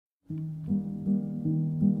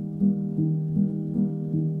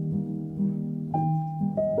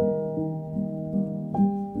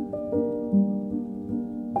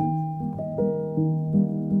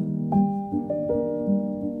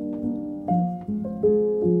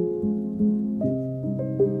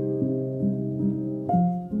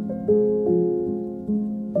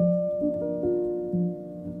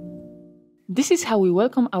This is how we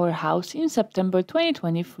welcome our house in September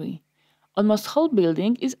 2023. Almost whole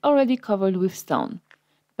building is already covered with stone.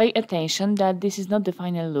 Pay attention that this is not the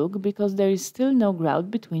final look because there is still no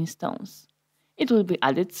grout between stones. It will be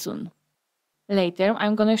added soon. Later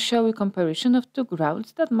I'm gonna show you comparison of two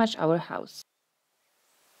grouts that match our house.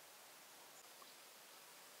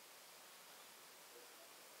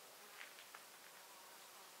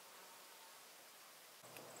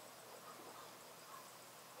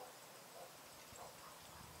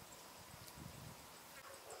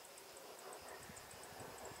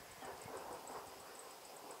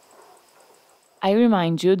 I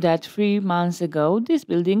remind you that 3 months ago this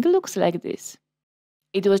building looks like this.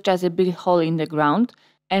 It was just a big hole in the ground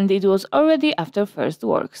and it was already after first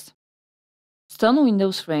works. Stone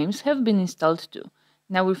windows frames have been installed too.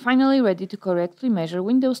 Now we're finally ready to correctly measure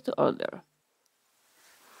windows to order.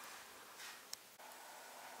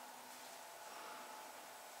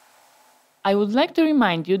 I would like to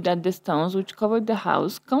remind you that the stones which covered the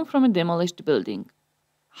house come from a demolished building.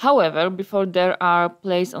 However, before they are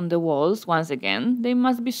placed on the walls once again, they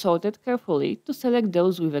must be sorted carefully to select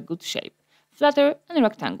those with a good shape, flatter and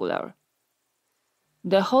rectangular.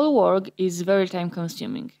 The whole work is very time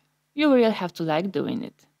consuming. You really have to like doing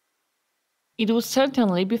it. It would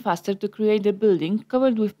certainly be faster to create a building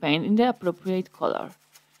covered with paint in the appropriate color.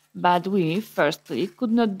 But we, firstly,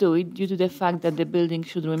 could not do it due to the fact that the building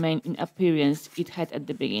should remain in appearance it had at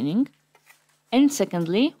the beginning. And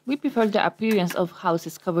secondly, we prefer the appearance of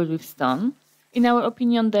houses covered with stone. In our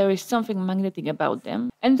opinion, there is something magnetic about them,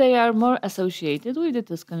 and they are more associated with the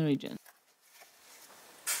Tuscan region.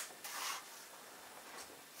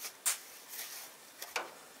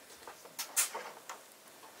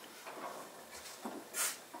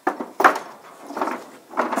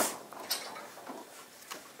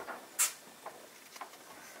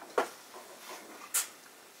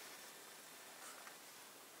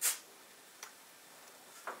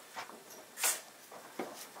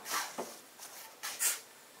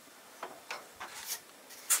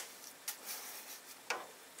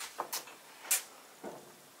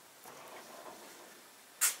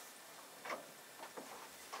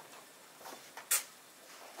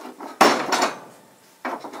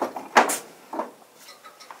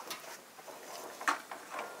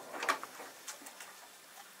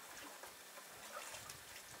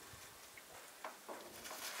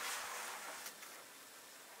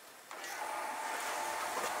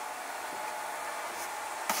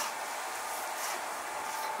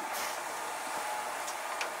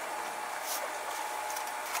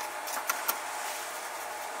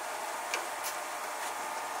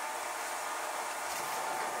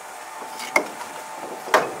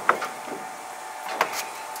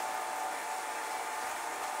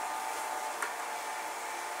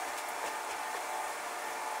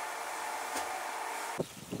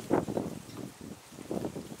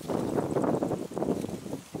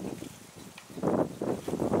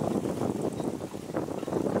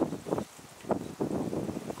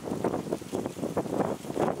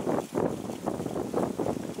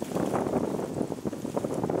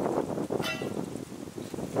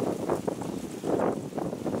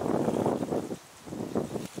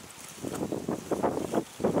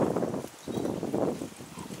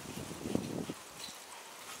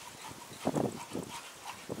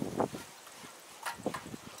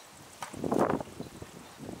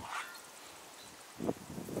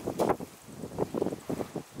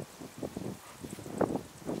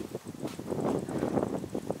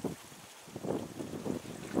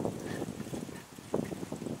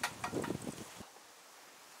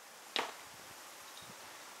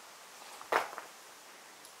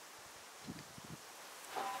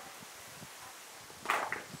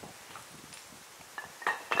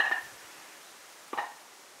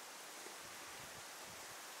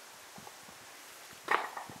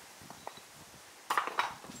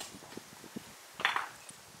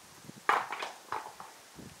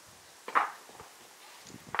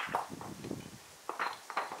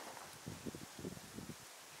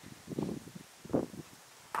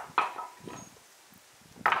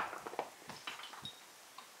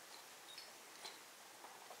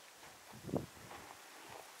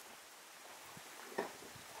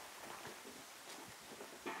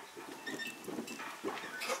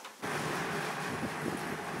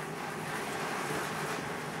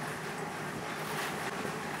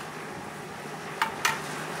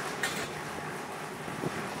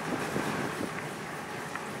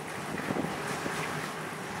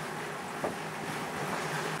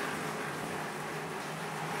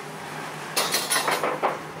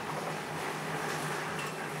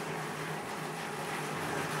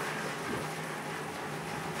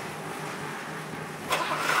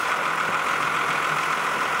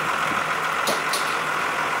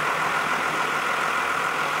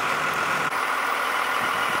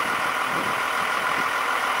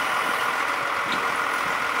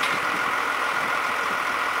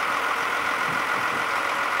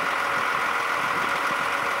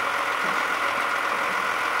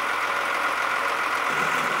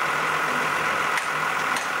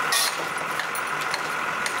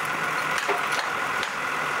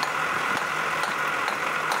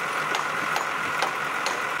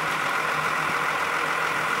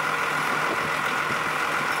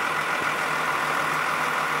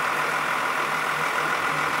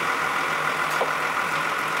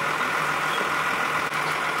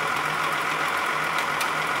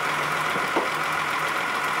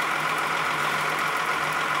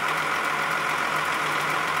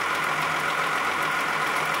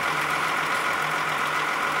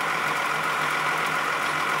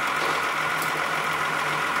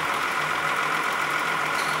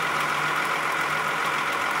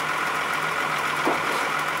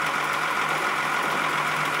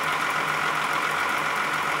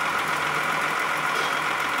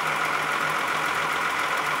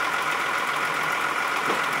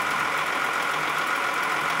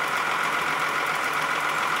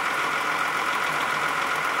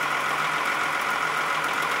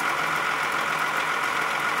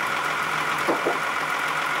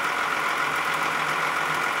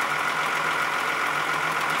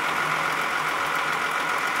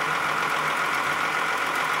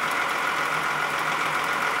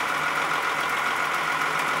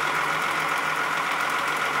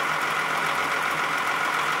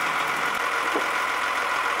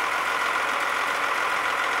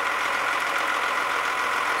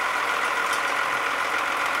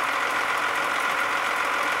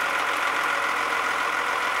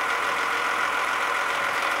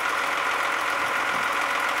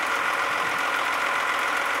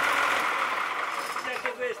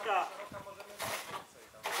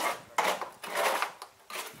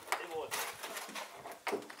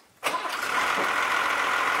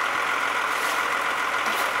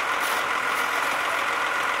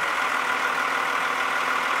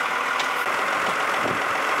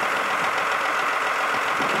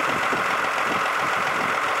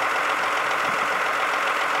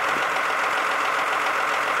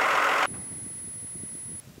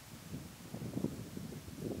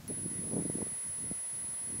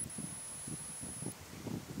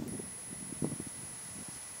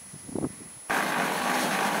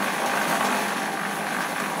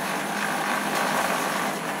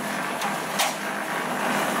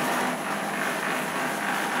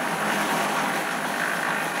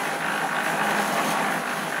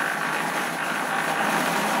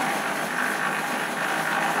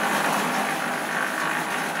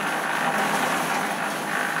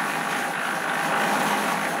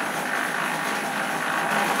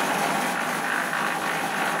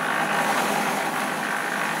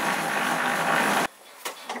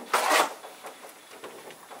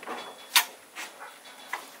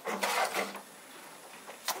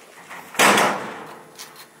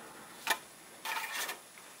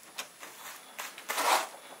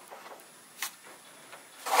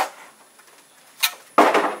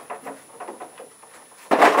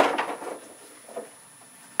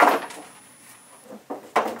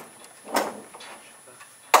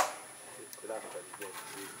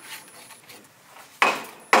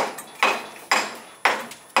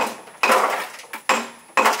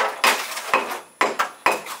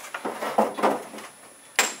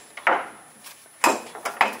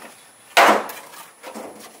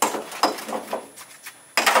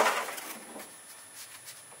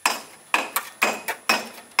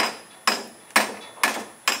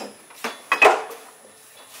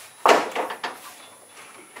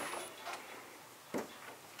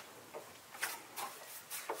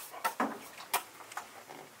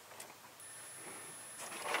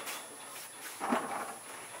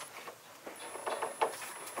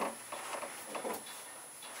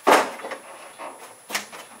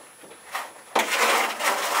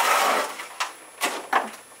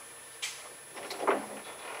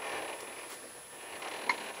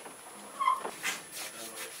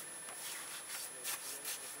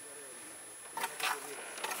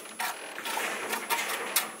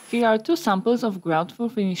 Here are two samples of grout for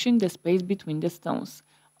finishing the space between the stones.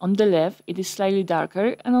 On the left it is slightly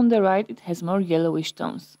darker and on the right it has more yellowish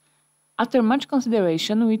tones. After much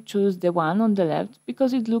consideration we choose the one on the left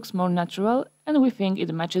because it looks more natural and we think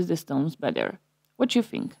it matches the stones better. What do you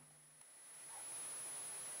think?